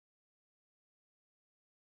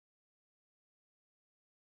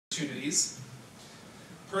opportunities,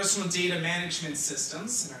 personal data management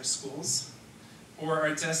systems in our schools, or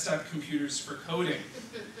our desktop computers for coding.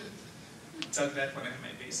 Dug that one out of my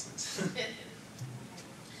basement.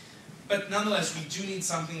 But nonetheless, we do need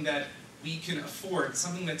something that we can afford,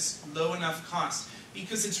 something that's low enough cost,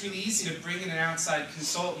 because it's really easy to bring in an outside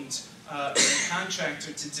consultant or a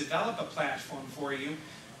contractor to develop a platform for you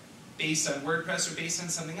based on WordPress or based on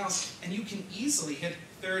something else, and you can easily hit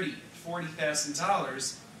 $30,000,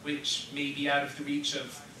 $40,000, which may be out of the reach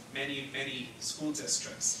of many, many school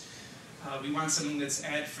districts. We want something that's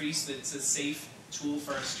ad-free so that it's a safe tool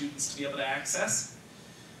for our students to be able to access.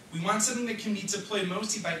 We want something that can be deployed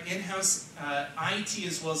mostly by in-house IT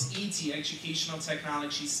as well as ET, educational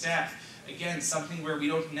technology staff. Again, something where we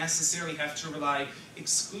don't necessarily have to rely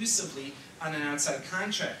exclusively on an outside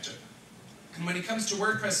contractor. And when it comes to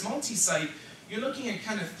WordPress multi-site, you're looking at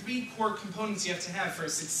kind of 3 core components you have to have for a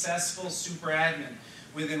successful super admin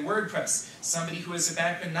within WordPress. Somebody who has a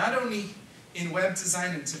background not only in web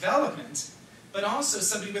design and development, but also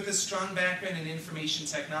somebody with a strong background in information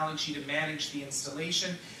technology to manage the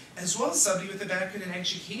installation, as well as somebody with a background in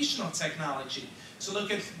educational technology. So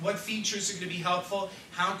look at what features are going to be helpful,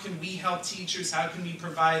 how can we help teachers, how can we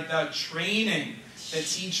provide the training that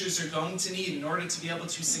teachers are going to need in order to be able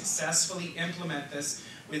to successfully implement this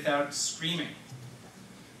without screaming.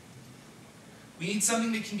 We need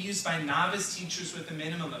something that can be used by novice teachers with a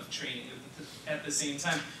minimum of training at the same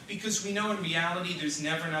time, because we know in reality there's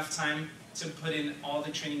never enough time to put in all the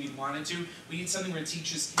training we want to do. We need something where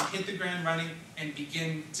teachers can hit the ground running and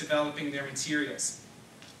begin developing their materials.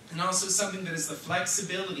 And also something that has the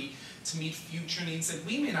flexibility to meet future needs that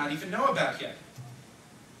we may not even know about yet.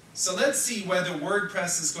 So let's see whether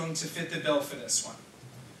WordPress is going to fit the bill for this one.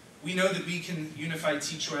 We know that we can unify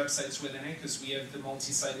teacher websites within it because we have the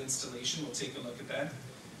multi-site installation. We'll take a look at that.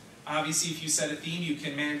 Obviously, if you set a theme, you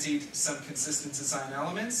can mandate some consistent design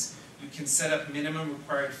elements. You can set up minimum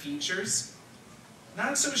required features.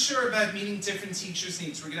 Not so sure about meeting different teachers'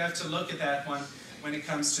 needs. We're going to have to look at that one when it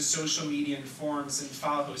comes to social media and forums and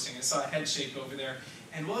file hosting. I saw a head shake over there.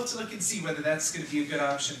 And we'll have to look and see whether that's going to be a good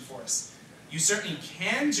option for us. You certainly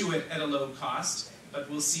can do it at a low cost, but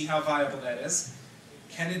we'll see how viable that is.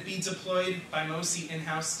 Can it be deployed by mostly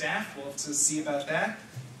in-house staff? We'll have to see about that.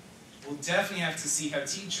 We'll definitely have to see how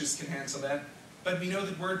teachers can handle that. But we know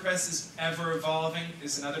that WordPress is ever evolving.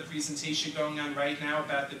 There's another presentation going on right now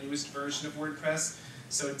about the newest version of WordPress.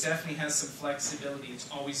 So it definitely has some flexibility.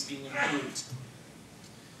 It's always being improved.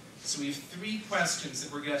 So we have 3 questions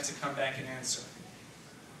that we're going to have to come back and answer.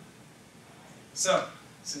 So,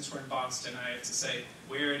 since we're in Boston, I have to say,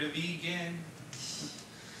 where to begin?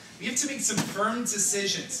 We have to make some firm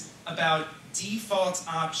decisions about default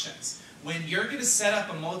options. When you're going to set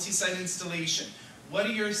up a multi-site installation, what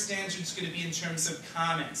are your standards going to be in terms of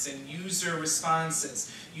comments and user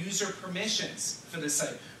responses, user permissions for the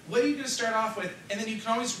site? What are you going to start off with? And then you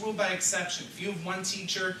can always rule by exception. If you have one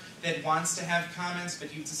teacher that wants to have comments,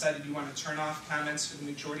 but you've decided you want to turn off comments for the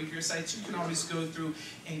majority of your sites, you can always go through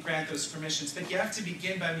and grant those permissions. But you have to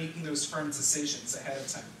begin by making those firm decisions ahead of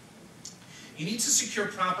time. You need to secure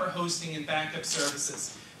proper hosting and backup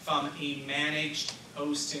services from a managed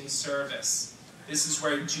hosting service. This is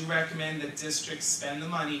where I do recommend that districts spend the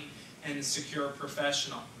money and secure a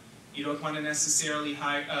professional. You don't want to necessarily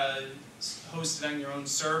host it on your own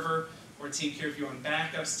server or take care of your own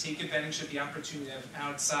backups. Take advantage of the opportunity of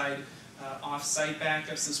outside, off-site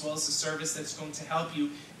backups, as well as a service that's going to help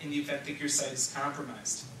you in the event that your site is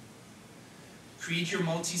compromised. Create your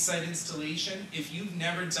multi-site installation. If you've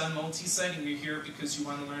never done multi-site and you're here because you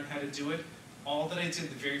want to learn how to do it, all that I did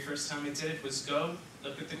the very first time I did it was go,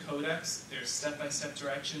 look at the codex. There's step-by-step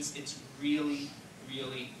directions. It's really,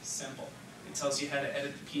 really simple. It tells you how to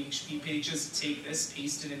edit the PHP pages. Take this,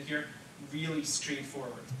 paste it in here. Really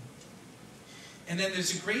straightforward. And then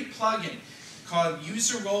there's a great plugin called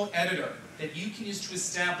User Role Editor that you can use to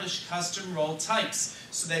establish custom role types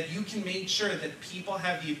so that you can make sure that people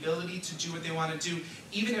have the ability to do what they want to do,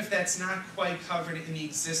 even if that's not quite covered in the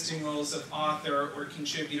existing roles of author or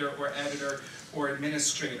contributor or editor or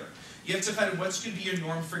administrator. You have to find out what's going to be your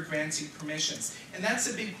norm for granting permissions. And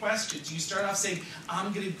that's a big question. Do you start off saying,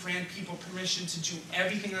 I'm going to grant people permission to do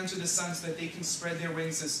everything under the sun so that they can spread their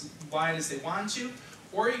wings as wide as they want to?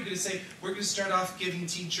 Or are you going to say, we're going to start off giving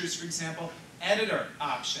teachers, for example, editor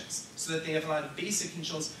options so that they have a lot of basic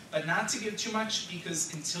controls, but not to give too much,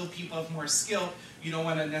 because until people have more skill, you don't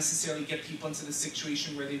want to necessarily get people into the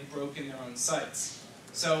situation where they've broken their own sites.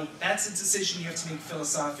 So that's a decision you have to make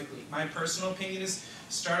philosophically. My personal opinion is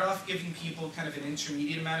start off giving people kind of an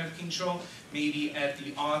intermediate amount of control, maybe at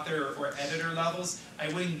the author or editor levels.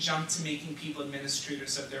 I wouldn't jump to making people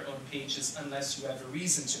administrators of their own pages unless you have a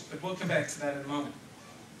reason to, but we'll come back to that in a moment.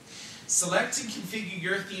 Select and configure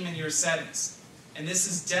your theme and your settings. And this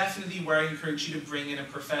is definitely where I encourage you to bring in a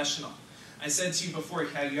professional. I said to you before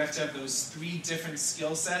how you have to have those 3 different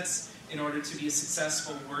skill sets in order to be a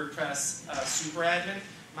successful WordPress super admin.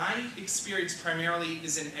 My experience primarily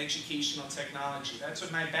is in educational technology. That's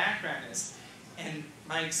what my background is. And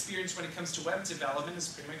my experience when it comes to web development is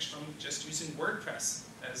pretty much from just using WordPress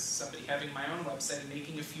as somebody having my own website and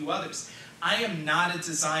making a few others. I am not a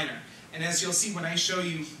designer. And as you'll see when I show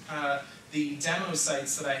you the demo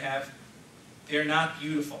sites that I have, they're not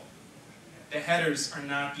beautiful. The headers are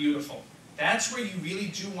not beautiful. That's where you really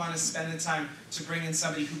do want to spend the time to bring in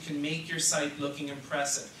somebody who can make your site looking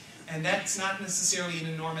impressive. And that's not necessarily an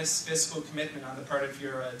enormous fiscal commitment on the part of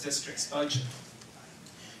your district's budget.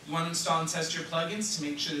 You want to install and test your plugins to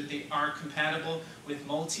make sure that they are compatible with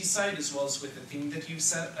multi-site as well as with the theme that you've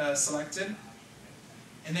selected.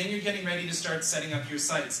 And then you're getting ready to start setting up your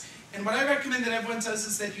sites. And what I recommend that everyone does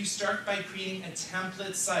is that you start by creating a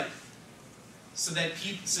template site so that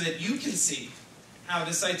you can see how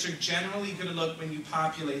the sites are generally going to look when you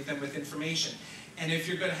populate them with information. And if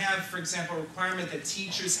you're going to have, for example, a requirement that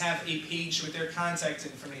teachers have a page with their contact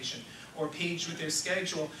information or a page with their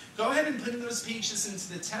schedule, go ahead and put those pages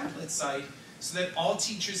into the template site so that all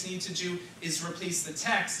teachers need to do is replace the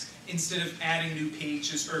text instead of adding new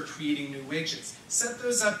pages or creating new widgets. Set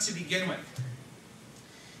those up to begin with.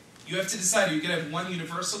 You have to decide, are you going to have one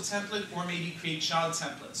universal template or maybe create child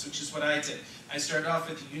templates, which is what I did. I started off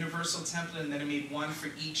with a universal template and then I made one for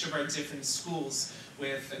each of our different schools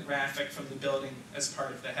with a graphic from the building as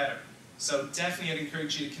part of the header. So definitely I'd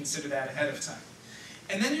encourage you to consider that ahead of time.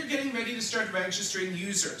 And then you're getting ready to start registering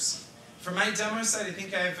users. For my demo site, I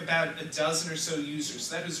think I have about a dozen or so users.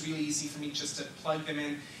 So that was really easy for me just to plug them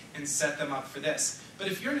in and set them up for this. But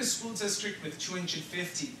if you're in a school district with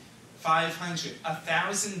 250, 500,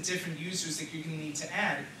 1,000 different users that you're going to need to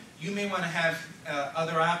add, you may want to have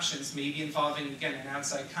other options, maybe involving, again, an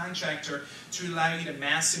outside contractor to allow you to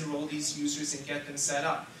mass enroll these users and get them set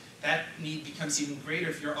up. That need becomes even greater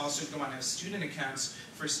if you're also going to want to have student accounts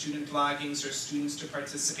for student bloggings or students to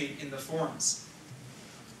participate in the forums.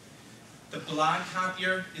 The blog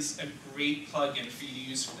copier is a great plugin for you to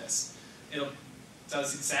use for this. It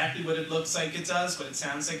does exactly what it looks like it does, what it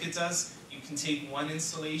sounds like it does. You can take one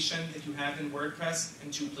installation that you have in WordPress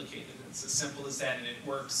and duplicate it. It's as simple as that, and it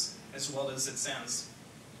works as well as it sounds.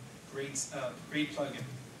 Great plugin.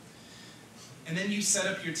 And then you set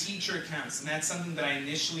up your teacher accounts, and that's something that I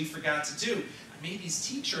initially forgot to do. I made these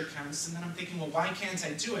teacher accounts, and then I'm thinking, well, why can't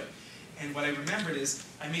I do it? And what I remembered is,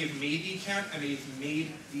 I may have made the account, I may have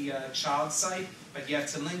made the child site, but you have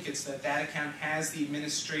to link it so that that account has the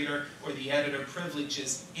administrator or the editor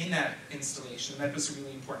privileges in that installation. That was a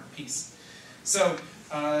really important piece. So,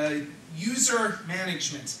 user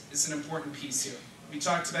management is an important piece here. We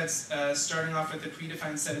talked about starting off with a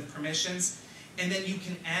predefined set of permissions, and then you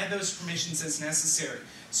can add those permissions as necessary.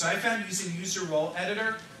 So I found using user role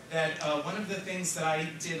editor that one of the things that I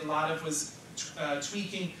did a lot of was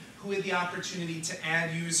tweaking who had the opportunity to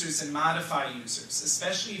add users and modify users,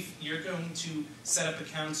 especially if you're going to set up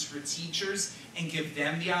accounts for teachers and give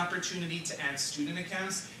them the opportunity to add student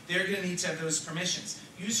accounts. They're going to need to have those permissions.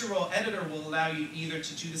 User role editor will allow you either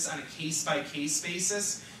to do this on a case-by-case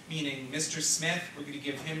basis, meaning Mr. Smith, we're going to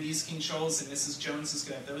give him these controls, and Mrs. Jones is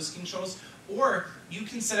going to have those controls, or you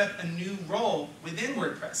can set up a new role within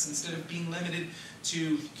WordPress. Instead of being limited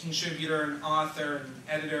to contributor, and author, and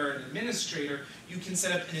editor, and administrator, you can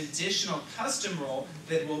set up an additional custom role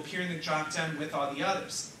that will appear in the drop-down with all the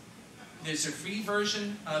others. There's a free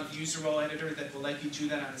version of User Role Editor that will let you do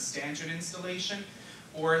that on a standard installation,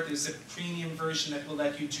 or there's a premium version that will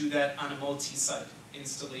let you do that on a multi-site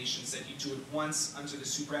installation, so that you do it once under the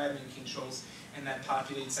super admin controls, and that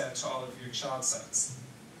populates out to all of your child sites.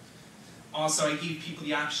 Also, I gave people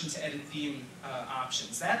the option to edit theme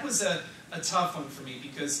options. That was a tough one for me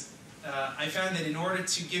because I found that in order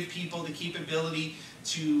to give people the capability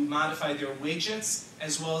to modify their widgets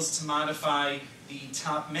as well as to modify the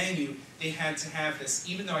top menu, they had to have this,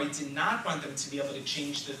 even though I did not want them to be able to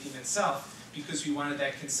change the theme itself because we wanted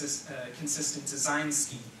that consistent design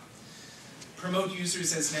scheme. Promote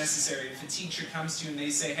users as necessary. If a teacher comes to you and they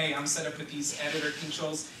say, hey, I'm set up with these editor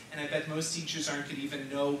controls, and I bet most teachers aren't going to even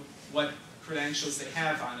know what credentials they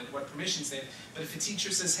have on it, what permissions they have. But if a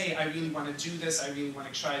teacher says, hey, I really want to do this, I really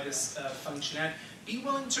want to try this function out, be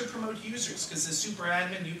willing to promote users, because as super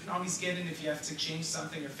admin, you can always get in if you have to change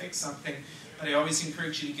something or fix something, but I always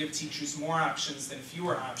encourage you to give teachers more options than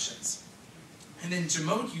fewer options. And then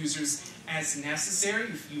demote users as necessary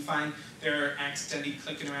if you find they're accidentally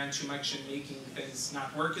clicking around too much and making things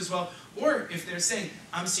not work as well. Or if they're saying,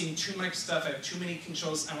 I'm seeing too much stuff, I have too many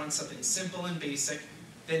controls, I want something simple and basic,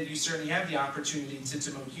 then you certainly have the opportunity to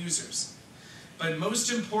demote users. But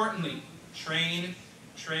most importantly, train,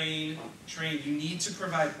 train, train. You need to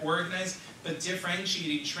provide organized but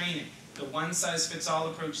differentiated training. The one-size-fits-all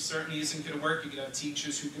approach certainly isn't going to work. You're going to have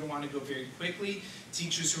teachers who are going to want to go very quickly,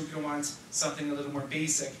 teachers who are going to want something a little more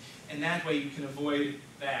basic, and that way you can avoid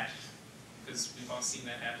that, because we've all seen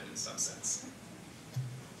that happen in some sense.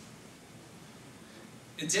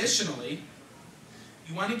 Additionally,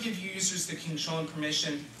 you want to give users the control and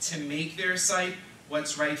permission to make their site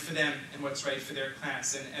what's right for them and what's right for their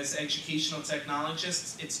class. And as educational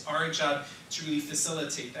technologists, it's our job to really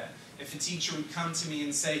facilitate that. If a teacher would come to me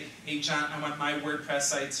and say, hey John, I want my WordPress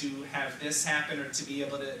site to have this happen or to be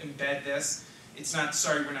able to embed this, it's not,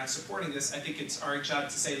 sorry, we're not supporting this. I think it's our job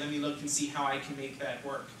to say, let me look and see how I can make that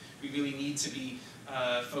work. We really need to be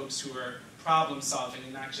folks who are problem solving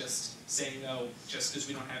and not just saying no just because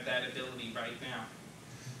we don't have that ability right now.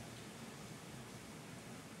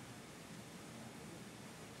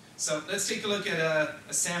 So let's take a look at a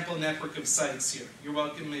sample network of sites here. You're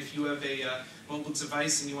welcome if you have a mobile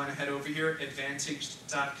device and you want to head over here,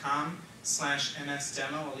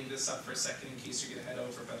 advantaged.com/msdemo. I'll leave this up for a second in case you're going to head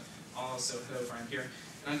over, but I'll also head over on here.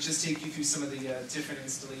 And I'll just take you through some of the different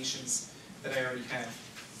installations that I already have.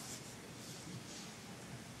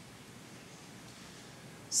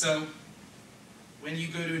 So when you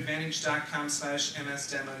go to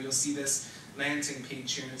advantage.com/msdemo, you'll see this landing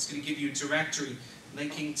page here, and it's going to give you a directory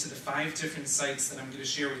linking to the 5 different sites that I'm going to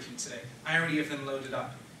share with you today. I already have them loaded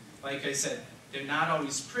up. Like I said, they're not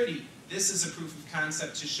always pretty. This is a proof of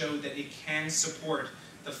concept to show that it can support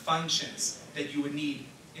the functions that you would need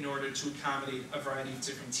in order to accommodate a variety of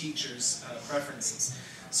different teachers' preferences.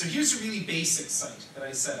 So here's a really basic site that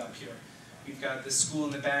I set up here. We've got the school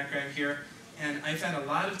in the background here, and I've had a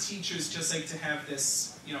lot of teachers just like to have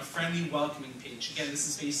this, friendly welcoming page. Again, this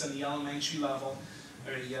is based on the elementary level,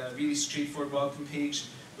 or a really straightforward welcome page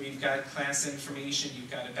where you've got class information, you've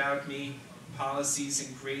got about me, policies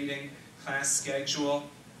and grading, class schedule,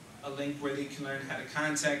 a link where they can learn how to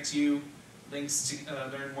contact you, links to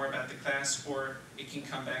learn more about the class, or it can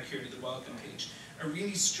come back here to the welcome page. A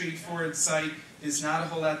really straightforward site. There's not a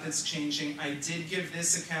whole lot that's changing. I did give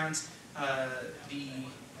this account the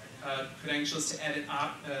credentials to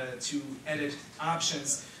edit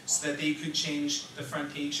options so that they could change the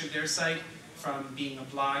front page of their site from being a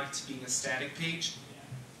blog to being a static page.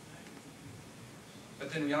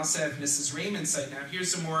 But then we also have Mrs. Raymond's site. Now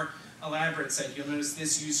here's a more elaborate site. You'll notice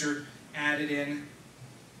this user added in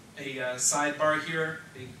a sidebar here.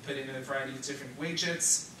 They put in a variety of different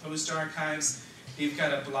widgets, post archives. They've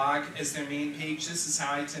got a blog as their main page. This is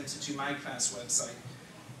how I tend to do my class website.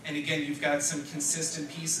 And again, you've got some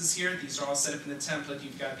consistent pieces here. These are all set up in the template.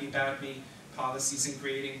 You've got the about me, policies and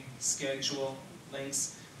grading, schedule,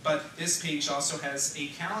 links. But this page also has a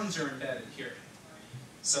calendar embedded here.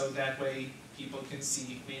 So that way people can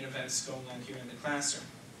see main events going on here in the classroom.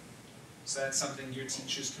 So that's something your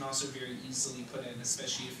teachers can also very easily put in,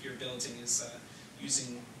 especially if your building is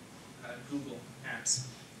using Google Apps.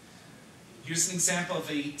 Here's an example of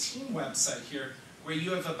a team website here, where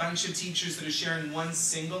you have a bunch of teachers that are sharing one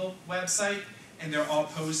single website, and they're all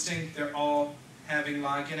posting, they're all having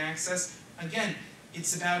login access. Again,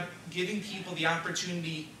 it's about giving people the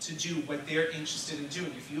opportunity to do what they're interested in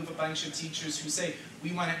doing. If you have a bunch of teachers who say,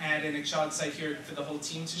 we want to add in a child site here for the whole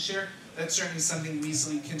team to share, that's certainly something we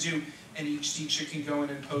easily can do, and each teacher can go in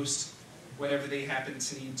and post whatever they happen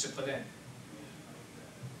to need to put in.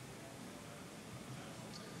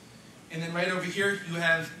 And then right over here, you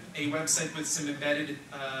have a website with some embedded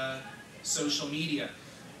social media.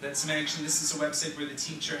 That's mentioned. This is a website where the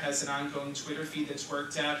teacher has an ongoing Twitter feed that's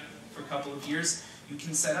worked out for a couple of years. You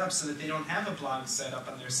can set up so that they don't have a blog set up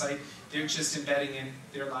on their site. They're just embedding in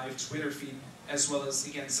their live Twitter feed, as well as,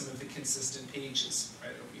 again, some of the consistent pages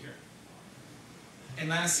right over here. And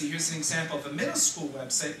lastly, here's an example of a middle school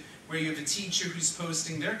website where you have a teacher who's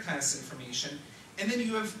posting their class information, and then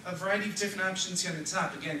you have a variety of different options here on the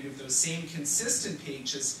top. Again, you have those same consistent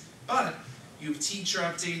pages, but you have teacher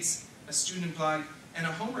updates, a student blog, and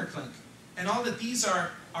a homework link. And all that these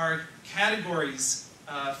are categories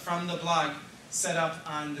from the blog set up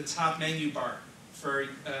on the top menu bar for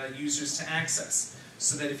users to access,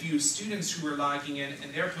 so that if you have students who are logging in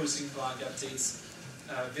and they're posting blog updates,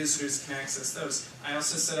 visitors can access those. I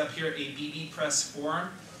also set up here a BB Press forum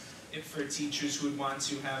for teachers who would want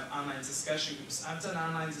to have online discussion groups. I've done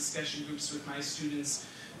online discussion groups with my students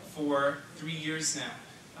for 3 years now.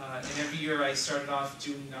 And every year I started off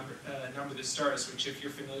doing Number the Stars, which, if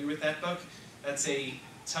you're familiar with that book, that's a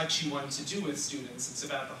touchy one to do with students. It's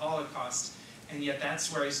about the Holocaust. And yet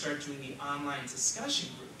that's where I start doing the online discussion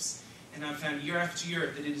groups. And I've found year after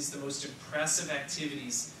year that it is the most impressive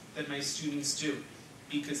activities that my students do,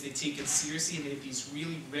 because they take it seriously and they have these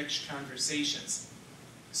really rich conversations.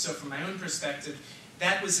 So from my own perspective,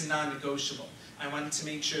 that was a non-negotiable. I wanted to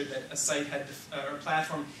make sure that a site had or a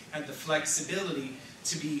platform had the flexibility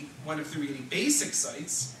to be one of the really basic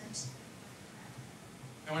sites.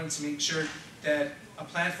 I wanted to make sure that a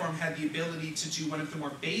platform had the ability to do one of the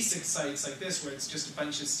more basic sites like this, where it's just a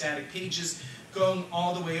bunch of static pages, going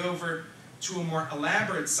all the way over to a more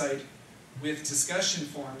elaborate site with discussion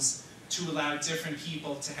forums to allow different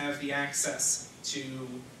people to have the access to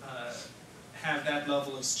have that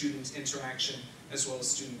level of student interaction as well as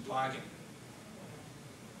student blogging.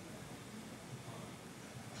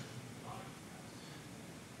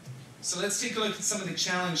 So let's take a look at some of the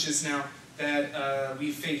challenges now that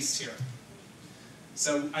we've faced here.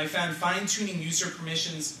 So I found fine-tuning user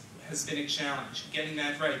permissions has been a challenge, getting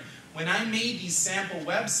that right. When I made these sample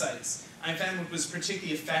websites, I found what was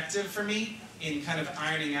particularly effective for me in kind of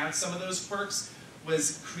ironing out some of those quirks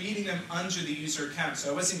was creating them under the user account.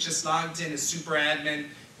 So I wasn't just logged in as super admin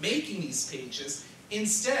making these pages.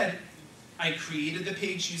 Instead, I created the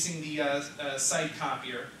page using the site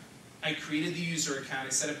copier. I created the user account. I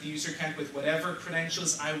set up the user account with whatever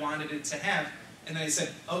credentials I wanted it to have. And then I said,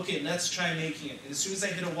 okay, let's try making it. And as soon as I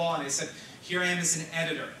hit a wall and I said, here I am as an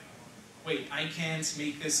editor. Wait, I can't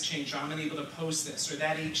make this change, or I'm unable to post this, or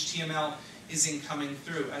that HTML isn't coming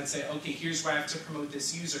through. I'd say, okay, here's where I have to promote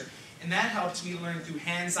this user. And that helped me learn through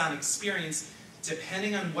hands-on experience,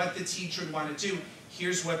 depending on what the teacher would want to do,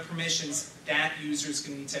 here's what permissions that user is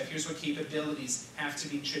going to need to have. Here's what capabilities have to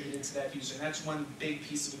be attributed to that user. And that's one big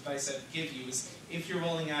piece of advice I'd give you is if you're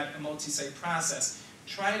rolling out a multi-site process,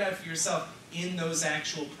 try it out for yourself in those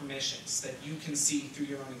actual permissions that you can see through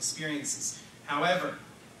your own experiences. However,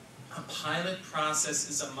 a pilot process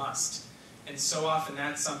is a must. And so often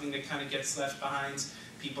that's something that kind of gets left behind.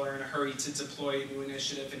 People are in a hurry to deploy a new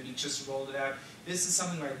initiative and we just rolled it out. This is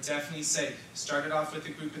something where I definitely say, start it off with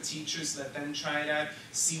a group of teachers, let them try it out,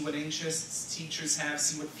 see what interests teachers have,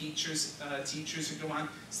 see what features teachers are going on,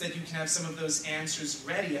 so that you can have some of those answers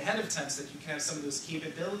ready ahead of time, so that you can have some of those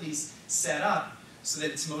capabilities set up so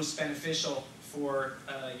that it's most beneficial for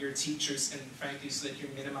your teachers and frankly so that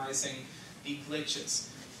you're minimizing the glitches.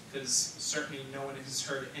 Because certainly no one has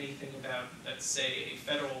heard anything about, let's say, a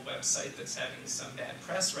federal website that's having some bad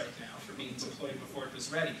press right now for being deployed before it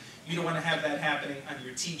was ready. You don't want to have that happening on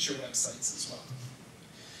your teacher websites as well.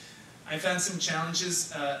 I found some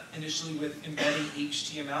challenges initially with embedding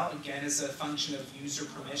HTML, again as a function of user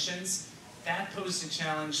permissions. That posed a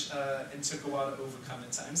challenge and took a while to overcome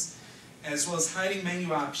at times, as well as hiding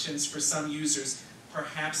menu options for some users,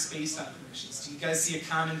 perhaps based on permissions. Do you guys see a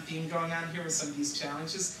common theme going on here with some of these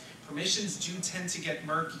challenges? Permissions do tend to get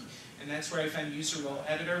murky, and that's where I found user role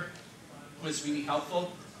editor was really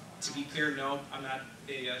helpful. To be clear, no, I'm not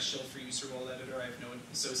a shill for user role editor. I have no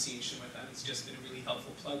association with that. It's just been a really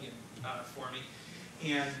helpful plugin for me.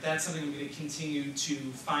 And that's something I'm going to continue to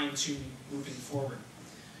fine-tune moving forward.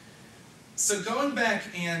 So going back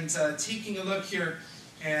and taking a look here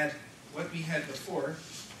at what we had before.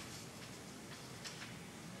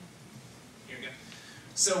 Here we go.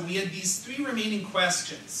 So we had these 3 remaining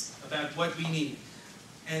questions about what we need.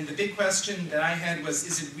 And the big question that I had was,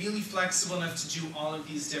 is it really flexible enough to do all of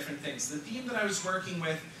these different things? The theme that I was working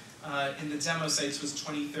with in the demo sites was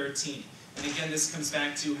 2013. And again, this comes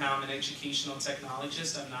back to how I'm an educational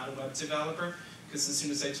technologist. I'm not a web developer, because as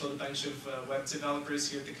soon as I told a bunch of web developers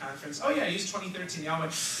here at the conference, oh yeah, I used 2013, they all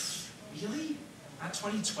went, really? Not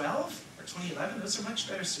 2012 or 2011? Those are much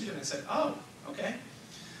better suited. And I said, oh, okay.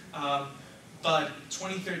 But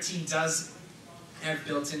 2013 does have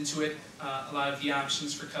built into it a lot of the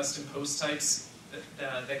options for custom post types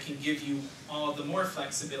that can give you all the more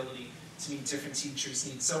flexibility to meet different teachers'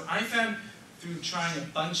 needs. So I found through trying a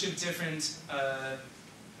bunch of different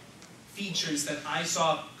features that I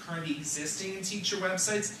saw currently existing in teacher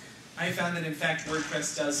websites, I found that in fact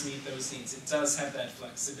WordPress does meet those needs. It does have that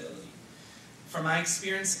flexibility. From my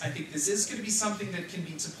experience, I think this is going to be something that can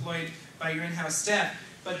be deployed by your in-house staff.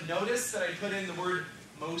 But notice that I put in the word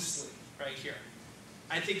mostly right here.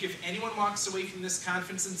 I think if anyone walks away from this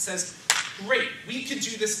conference and says, great, we could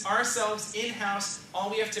do this ourselves in-house, all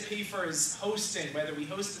we have to pay for is hosting, whether we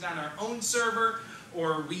host it on our own server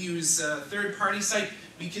or we use a third-party site,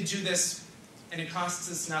 we could do this and it costs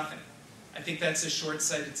us nothing. I think that's a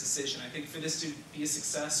short-sighted decision. I think for this to be a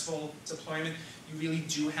successful deployment, you really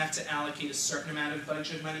do have to allocate a certain amount of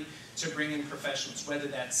budget money to bring in professionals, whether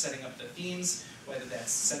that's setting up the themes, whether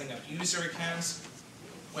that's setting up user accounts,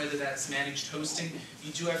 whether that's managed hosting.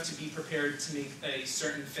 You do have to be prepared to make a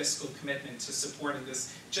certain fiscal commitment to supporting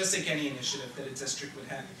this, just like any initiative that a district would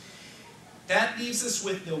have. That leaves us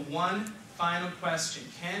with the one final question.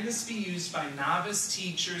 Can this be used by novice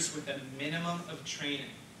teachers with a minimum of training?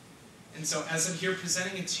 And so as I'm here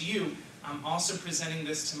presenting it to you, I'm also presenting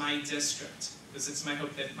this to my district, because it's my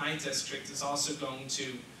hope that my district is also going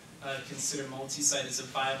to consider multi-site as a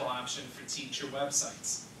viable option for teacher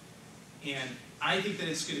websites. And I think that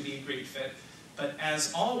it's going to be a great fit. But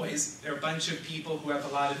as always, there are a bunch of people who have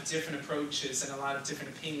a lot of different approaches and a lot of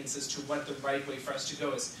different opinions as to what the right way for us to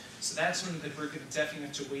go is. So that's one that we're going to definitely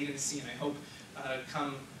have to wait and see. And I hope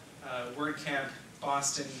come WordCamp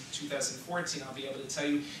Boston 2014, I'll be able to tell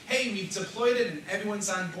you, hey, we've deployed it and everyone's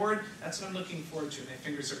on board. That's what I'm looking forward to. My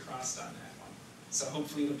fingers are crossed on that one. So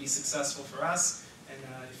hopefully it'll be successful for us. And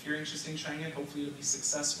if you're interested in trying it, hopefully it'll be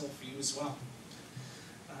successful for you as well.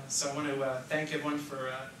 So I want to thank everyone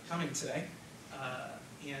for coming today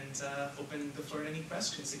and open the floor to any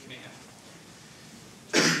questions that you may have.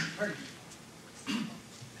 Pardon.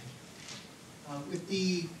 With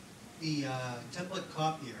the template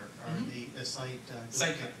copier, or the site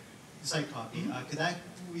copy, could that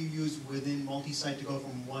be used within multi-site to go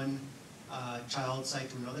from one child site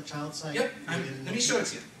to another child site? Yep, let me show it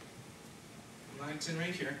to you. I'm logged in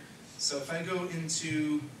right here. So if I go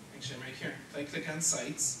into, actually I'm right here, if I click on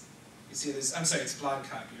sites, you see this, I'm sorry, it's blog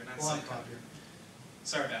copier, not site copier.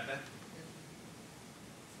 Sorry about that.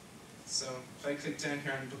 So if I click down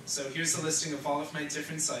here, so here's the listing of all of my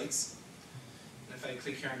different sites. And if I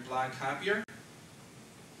click here on blog copier,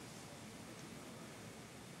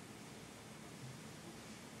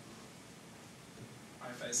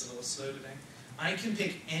 Wi-Fi is a little slow today. I can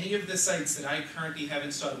pick any of the sites that I currently have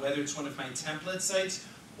installed, whether it's one of my template sites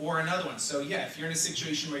or another one. So yeah, if you're in a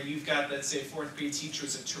situation where you've got, let's say, a 4th grade teacher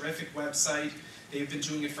who's a terrific website, they've been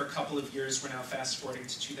doing it for a couple of years, we're now fast forwarding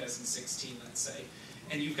to 2016, let's say,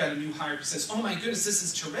 and you've got a new hire who says, oh my goodness, this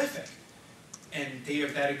is terrific. And they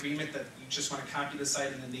have that agreement that you just want to copy the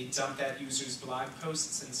site and then they dump that user's blog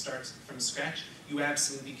posts and start from scratch, you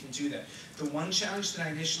absolutely can do that. The one challenge that I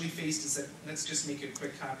initially faced is that, let's just make a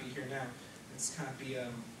quick copy here now. Let's copy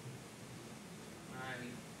my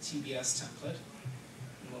TBS template.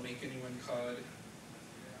 And we'll make a new one called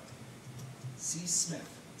Z Smith,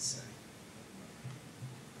 let's say.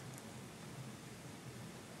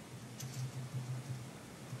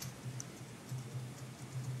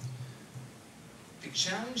 The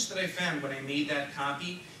challenge that I found when I made that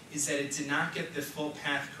copy is that it did not get the full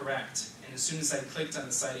path correct. And as soon as I clicked on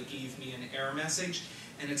the site, it gave me an error message.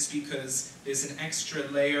 And it's because there's an extra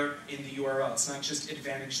layer in the URL. It's not just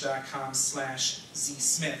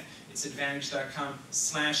advantage.com/zsmith. It's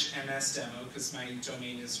advantage.com/msdemo, because my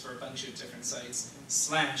domain is for a bunch of different sites,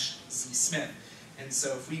 /zsmith. And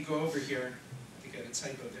so if we go over here, I think I had a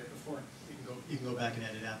typo there before. You can go back and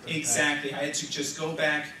edit after. Exactly. I had to just go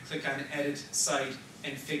back, click on Edit Site,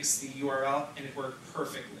 and fix the URL, and it worked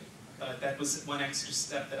perfectly. That was one extra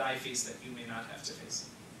step that I faced that you may not have to face.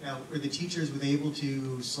 Now, were the teachers able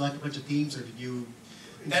to select a bunch of themes, or did you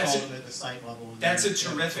install them at the site level? That's a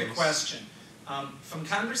terrific question. From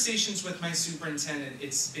conversations with my superintendent,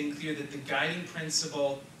 it's been clear that the guiding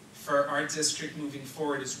principle for our district moving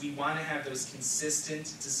forward is we want to have those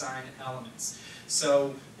consistent design elements.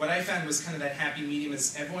 So what I found was kind of that happy medium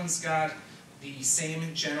is everyone's got the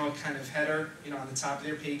same general kind of header, on the top of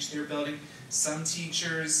their page they're building. Some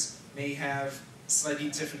teachers may have a slightly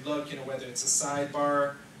different look, whether it's a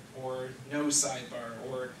sidebar or no sidebar,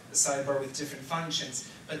 or a sidebar with different functions.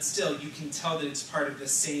 But still, you can tell that it's part of the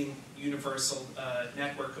same universal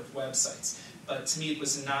network of websites. But to me, it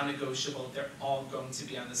was non-negotiable. They're all going to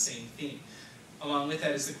be on the same theme. Along with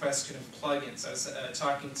that is the question of plugins. I was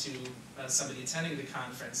talking to somebody attending the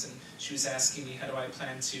conference, and she was asking me, how do I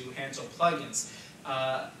plan to handle plugins?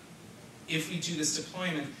 If we do this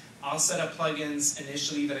deployment, I'll set up plugins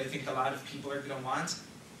initially that I think a lot of people are going to want.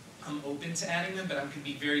 I'm open to adding them, but I'm going to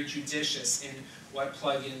be very judicious in what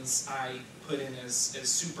plugins I put in as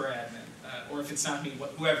super admin. Or if it's not me,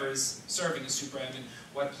 whoever is serving as super admin,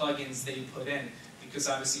 what plugins they put in. Because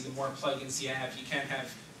obviously the more plugins you have, you can't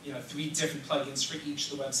have 3 different plugins for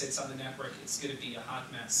each of the websites on the network. It's going to be a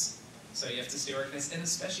hot mess. So you have to stay organized, and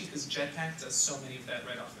especially because Jetpack does so many of that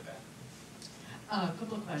right off the bat. A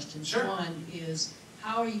couple of questions. Sure. One is,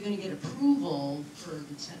 how are you going to get approval for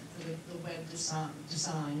the web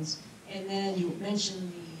designs? And then you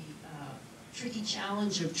mentioned tricky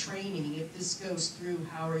challenge of training. If this goes through,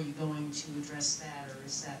 how are you going to address that, or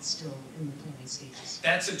is that still in the planning stages?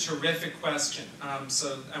 That's a terrific question.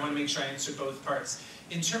 So I want to make sure I answer both parts.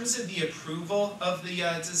 In terms of the approval of the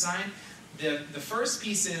design, the first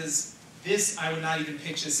piece is this. I would not even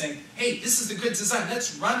pitch this saying, hey, this is a good design,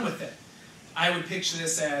 let's run with it. I would picture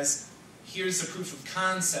this as, here's a proof of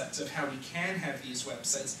concept of how we can have these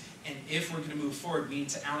websites, and if we're going to move forward, we need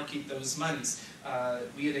to allocate those monies.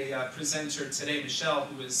 We had a presenter today, Michelle,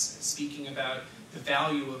 who was speaking about the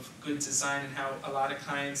value of good design and how a lot of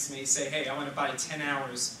clients may say, hey, I want to buy 10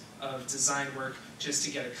 hours of design work just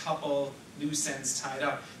to get a couple loose ends tied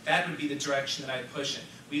up. That would be the direction that I'd push in.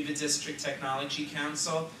 We have a district technology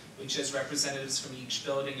council, which has representatives from each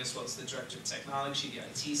building, as well as the director of technology, the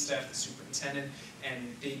IT staff, the superintendent,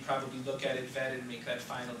 and they'd probably look at it, vet it, and make that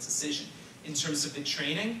final decision. In terms of the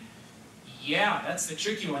training, yeah, that's the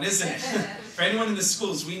tricky one, isn't it? For anyone in the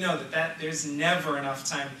schools, we know that there's never enough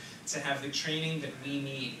time to have the training that we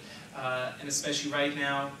need. And especially right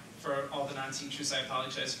now, for all the non-teachers, I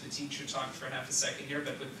apologize for the teacher talk for half a second here,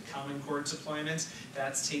 but with the Common Core deployment,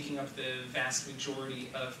 that's taking up the vast majority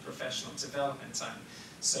of professional development time.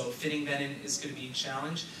 So fitting that in is going to be a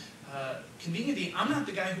challenge. Conveniently, I'm not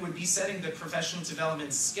the guy who would be setting the professional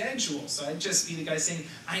development schedule, so I'd just be the guy saying,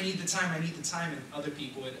 I need the time, and other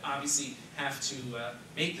people would obviously have to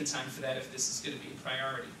make the time for that if this is going to be a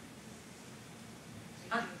priority.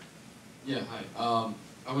 Hi. Yeah, hi.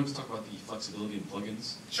 I wanted to talk about the flexibility in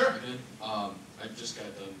plugins. Sure. Again. I just got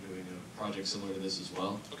done doing a project similar to this as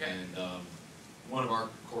well. Okay. And one of our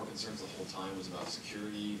core concerns the whole time was about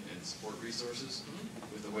security and support resources.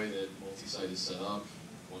 Mm-hmm. With the way that multi-site is set up,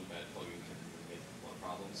 one bad plugin can make a lot of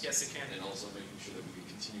problems. Yes, it can. And also making sure that we can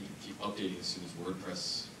continue to keep updating as soon as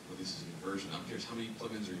WordPress releases a new version. I'm curious, how many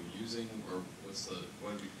plugins are you using, or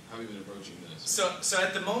how have you been approaching this? So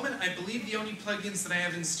at the moment, I believe the only plugins that I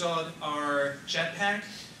have installed are Jetpack,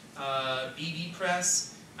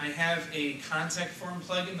 BBPress. I have a contact form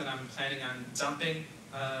plugin that I'm planning on dumping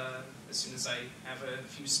as soon as I have a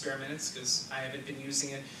few spare minutes, because I haven't been using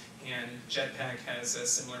it, and Jetpack has a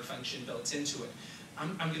similar function built into it.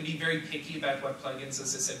 I'm going to be very picky about what plugins,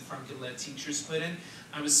 as I said, Frank and let teachers put in.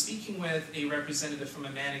 I was speaking with a representative from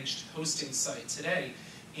a managed hosting site today,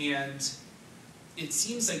 and it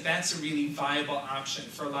seems like that's a really viable option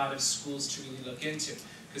for a lot of schools to really look into,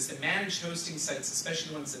 because the managed hosting sites,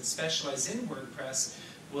 especially the ones that specialize in WordPress,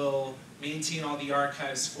 will maintain all the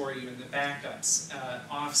archives for you and the backups,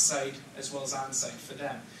 off-site as well as on-site for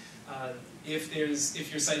them. If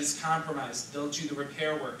your site is compromised, they'll do the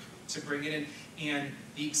repair work to bring it in, and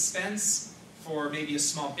the expense for maybe a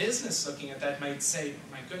small business looking at that might say,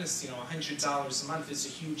 oh my goodness, $100 a month is a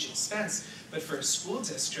huge expense, but for a school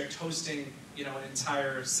district hosting an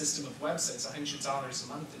entire system of websites, $100 a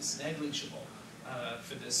month is negligible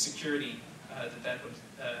for the security that would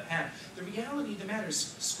have. The reality of the matter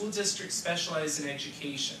is school districts specialize in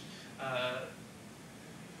education.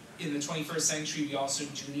 In the 21st century, we also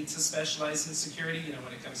do need to specialize in security,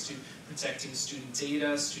 when it comes to protecting student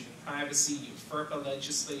data, student privacy, FERPA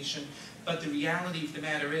legislation. But the reality of the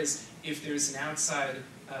matter is, if there's an outside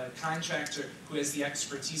contractor who has the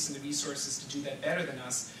expertise and the resources to do that better than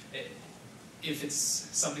us, if it's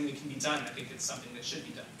something that can be done, I think it's something that should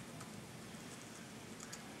be done.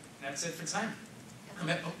 That's it for time. Do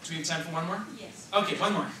we have time for one more? Yes. Okay,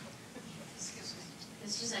 one more.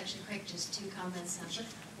 It's just actually quick, just two comments.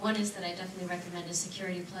 One is that I definitely recommend a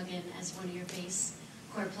security plugin as one of your base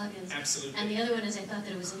core plugins. Absolutely. And the other one is I thought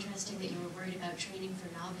that it was interesting that you were worried about training for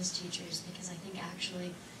novice teachers, because I think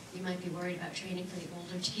actually you might be worried about training for the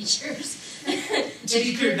older teachers. To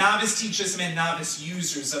be clear, novice teachers meant novice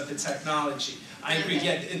users of the technology. I agree,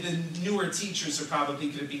 yeah, the newer teachers are probably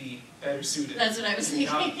going to be better suited. That's what I was thinking.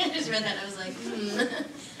 I just read that and I was like,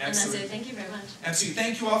 And that's it. Thank you very much. Absolutely.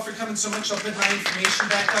 Thank you all for coming so much. I'll put my information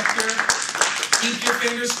back up here. Keep your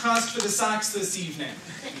fingers crossed for the socks this evening.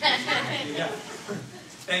 Yeah.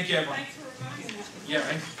 Thank you, everyone. Thanks for reminding us. Yeah,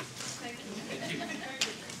 right? Thank you. Thank you.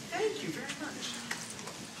 Thank you very much.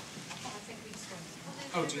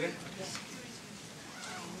 Oh, do they?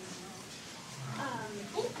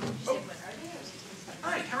 Oh.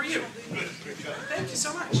 Hi, how are you? Thank you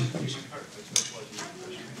so much.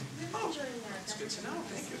 Oh, it's good to know.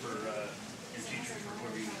 Thank you. For your teachers before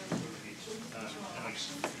we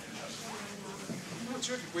Oh,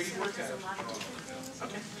 terrific. Where do you work at?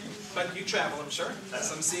 Okay. But you travel, I'm sure.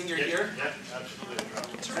 So I'm seeing you're here. Yeah, absolutely.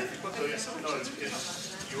 Terrific. Well, thank you so much. No,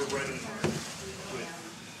 you were right in the mark with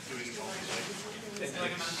doing the multi-site.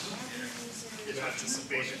 It's not just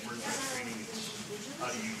basic WordPress training. It's how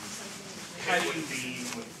do you pick what theme,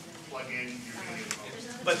 what plugin you're doing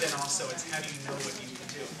it. but then also it's how do you know what you can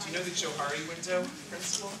do. Do you know the Johari window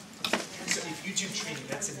principle? So if you do training,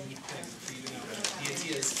 that's a neat thing for you to know. The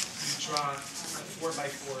idea is you draw a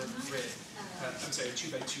 4x4 grid, I'm sorry, a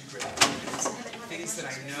 2x2 grid. Things that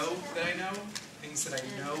I know, things that I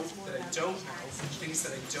know that I don't know, things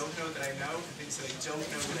that I don't know that I know, and things that I don't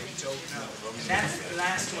know that I don't know. And that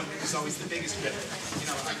last one is always the biggest bit. You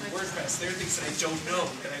know, on WordPress, there are things that I don't know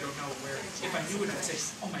where if I knew it, I'd say,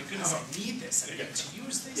 oh my goodness, I need this, I need to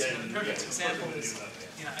use this. And the perfect example is,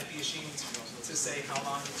 you know, I'd be ashamed to say how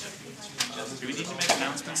long it took me to just... Do we need to make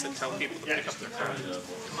announcements that tell people to pick up their phone?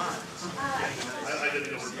 Come on. I didn't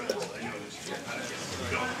know WordPress, I know this.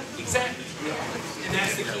 Exactly. And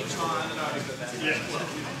that's the key to an article that. Yeah.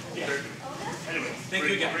 Anyway. Thank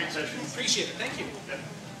you again. Great session. Appreciate it. Thank you.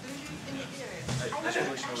 I just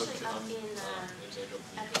wish I looked at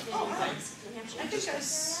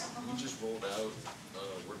we just rolled out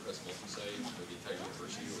WordPress multi-site for the entire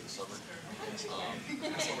university over the summer.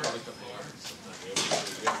 Probably come here sometime.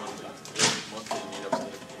 We have monthly meetups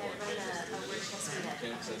that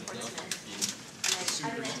campus and enough.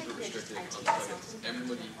 Super restricted on the plugins.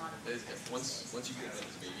 Everybody, once you get into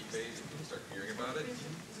this baby phase and people start hearing about it,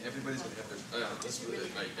 everybody's going to have their, this was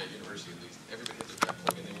at night at university at least, everybody had their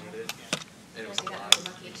plugin they wanted it. And it was a lot of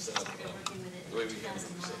set up, the way we handled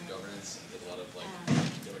it, we set governance, did a lot of like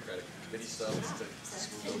democratic committee stuff to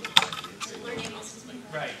smooth over the fact that it's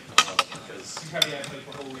Right. because You probably have like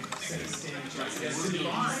the whole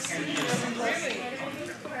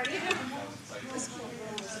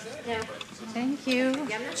Yeah. Thank you.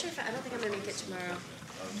 Yeah, I'm not sure if I don't think I'm gonna make it tomorrow.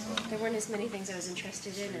 There weren't as many things I was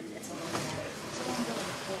interested in, and it's a lot.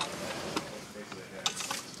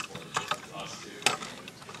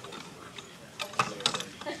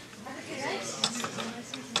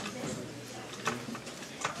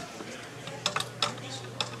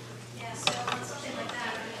 Yeah, so on something like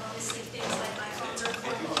that, I mean, obviously things like my phones are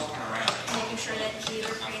important, making sure that you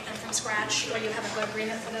either create them from scratch or you have a good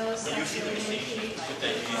agreement for those. That's really, really key.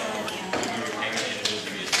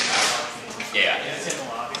 Yeah.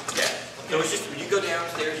 Yeah. So it's just, when you go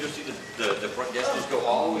downstairs, you'll see the front desk just go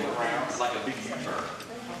all the way around, it's like a big U-turn.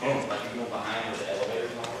 Like you go behind where the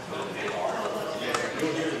elevators are, but it's a big arm.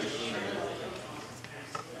 You'll hear the